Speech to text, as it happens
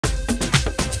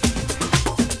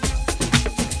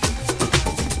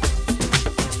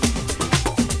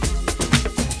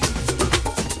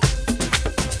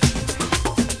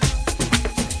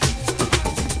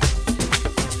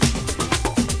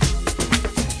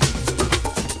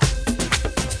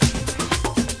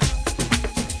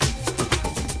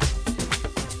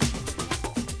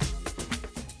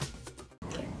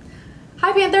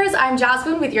Hi Panthers, I'm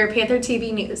Jasmine with your Panther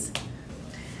TV news.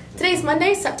 Today's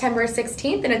Monday, September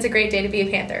 16th, and it's a great day to be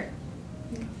a Panther.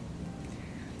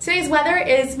 Today's weather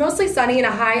is mostly sunny and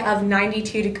a high of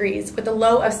 92 degrees with a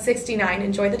low of 69.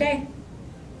 Enjoy the day.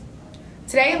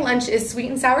 Today, lunch is sweet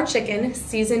and sour chicken,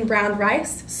 seasoned browned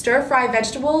rice, stir-fry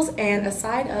vegetables, and a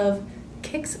side of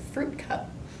Kix Fruit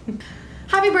Cup.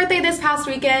 Happy birthday this past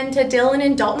weekend to Dylan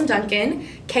and Dalton Duncan,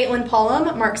 Caitlin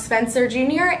Pollum, Mark Spencer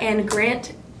Jr., and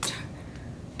Grant.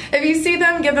 If you see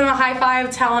them, give them a high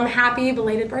five, tell them happy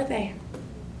belated birthday.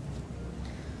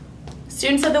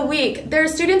 Students of the Week. There are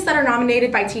students that are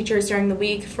nominated by teachers during the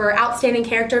week for outstanding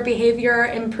character, behavior,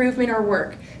 improvement, or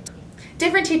work.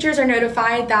 Different teachers are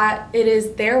notified that it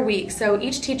is their week, so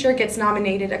each teacher gets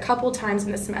nominated a couple times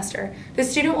in the semester. The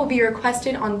student will be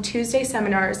requested on Tuesday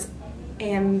seminars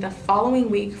and the following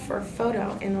week for a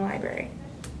photo in the library.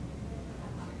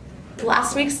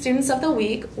 Last week's Students of the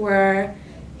Week were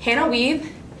Hannah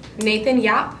Weave, Nathan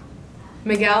Yap,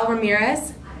 Miguel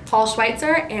Ramirez, Paul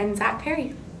Schweitzer, and Zach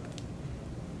Perry.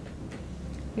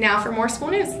 Now for more school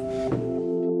news.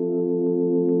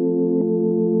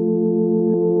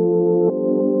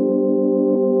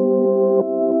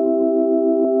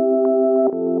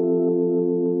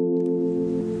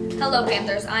 Hello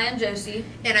Panthers, I am Josie.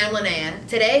 And I'm Linnea.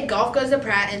 Today, golf goes to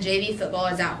Pratt and JV football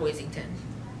is at Hoisington.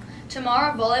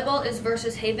 Tomorrow, volleyball is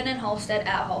versus Haven and Halstead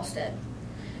at Halstead.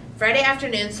 Friday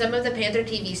afternoon, some of the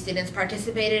PantherTV students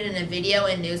participated in a video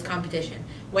and news competition.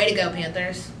 Way to go,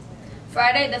 Panthers.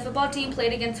 Friday, the football team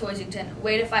played against Hoisington.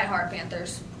 Way to fight hard,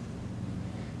 Panthers.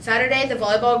 Saturday, the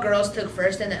volleyball girls took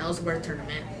first in the Ellsworth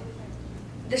tournament.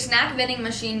 The snack vending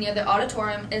machine near the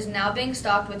auditorium is now being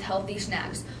stocked with healthy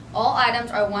snacks. All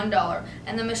items are $1,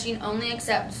 and the machine only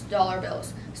accepts dollar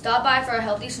bills. Stop by for a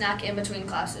healthy snack in between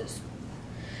classes.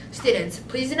 Students,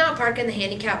 please do not park in the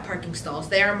handicapped parking stalls.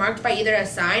 They are marked by either a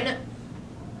sign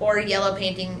or yellow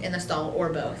painting in the stall, or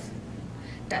both.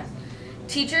 Okay.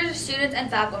 Teachers, students,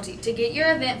 and faculty, to get your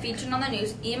event featured on the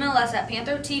news, email us at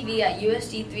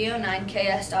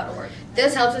panthertv@usd309ks.org.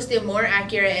 This helps us do more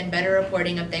accurate and better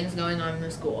reporting of things going on in the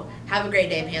school. Have a great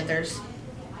day, Panthers.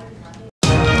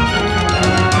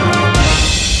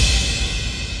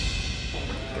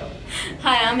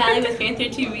 Hi, I'm Allie with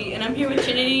PantherTV, and I'm here with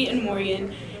Trinity and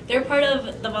Morgan. They're part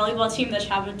of the volleyball team that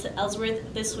traveled to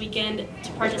Ellsworth this weekend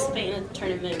to participate in a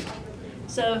tournament.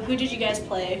 So, who did you guys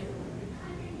play?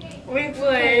 We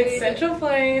played Central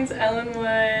Plains,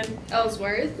 Ellenwood,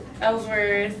 Ellsworth,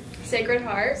 Sacred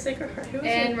Heart, who was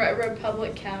and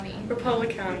Republic County.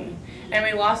 And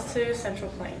we lost to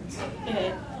Central Plains.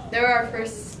 Okay. They were our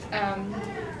first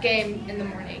game in the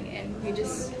morning, and we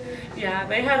just... Yeah,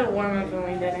 they had a warm-up and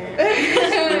we didn't.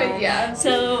 Yeah.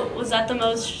 So, was that the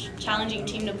most challenging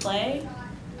team to play?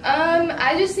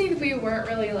 I just think we weren't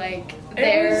really,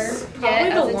 there. It was probably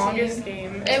the longest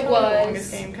game. It was. The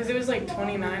longest game, because it was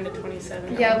 29 to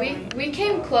 27. Yeah, we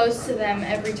came close to them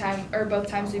every time, or both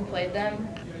times we played them.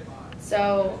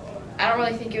 So, I don't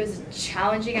really think it was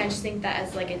challenging. I just think that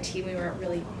as, a team, we weren't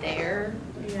really there.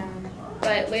 Yeah.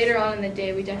 But later on in the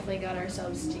day, we definitely got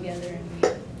ourselves together,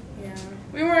 and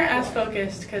we weren't as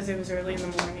focused because it was early in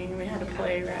the morning. We had to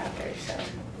play right after, so.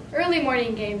 Early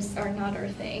morning games are not our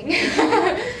thing.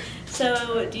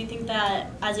 So, do you think that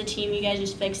as a team you guys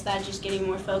just fixed that, just getting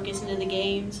more focused into the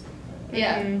games?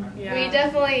 Yeah. Yeah. We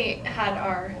definitely had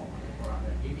our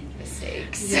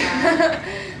mistakes. Yeah.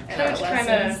 And Coach our kind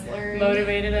of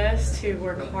motivated us to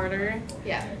work harder.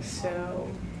 Yeah. So.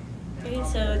 Okay,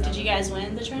 so did you guys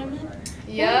win the tournament?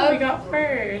 Yeah. We got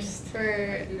first. We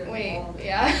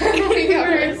got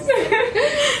first.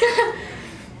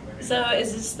 So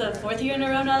is this the 4th year in a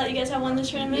row now that you guys have won this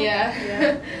tournament? Yeah.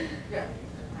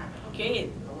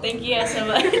 Great. Thank you guys so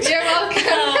much. You're welcome.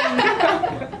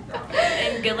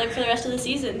 And good luck for the rest of the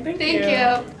season. Thank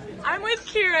you. I'm with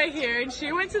Kira here, and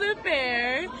she went to the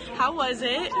fair. How was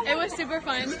it? It was super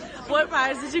fun. What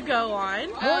rides did you go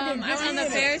on? I went on the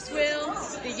Ferris wheel,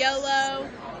 the YOLO,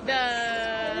 I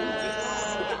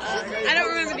don't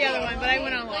remember the other one, but I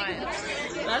went on a lot.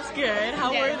 That's good.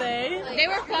 How were they? They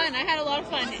were fun. I had a lot of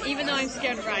fun, even though I'm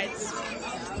scared of rides.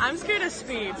 I'm scared of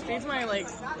speed. Speed's my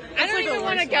I don't even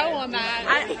want to go on that.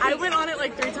 I went on it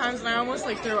 3 times and I almost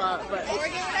threw up, but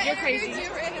You're crazy.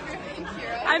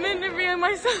 I'm interviewing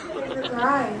myself.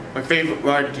 My favorite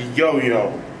ride is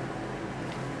yo-yo.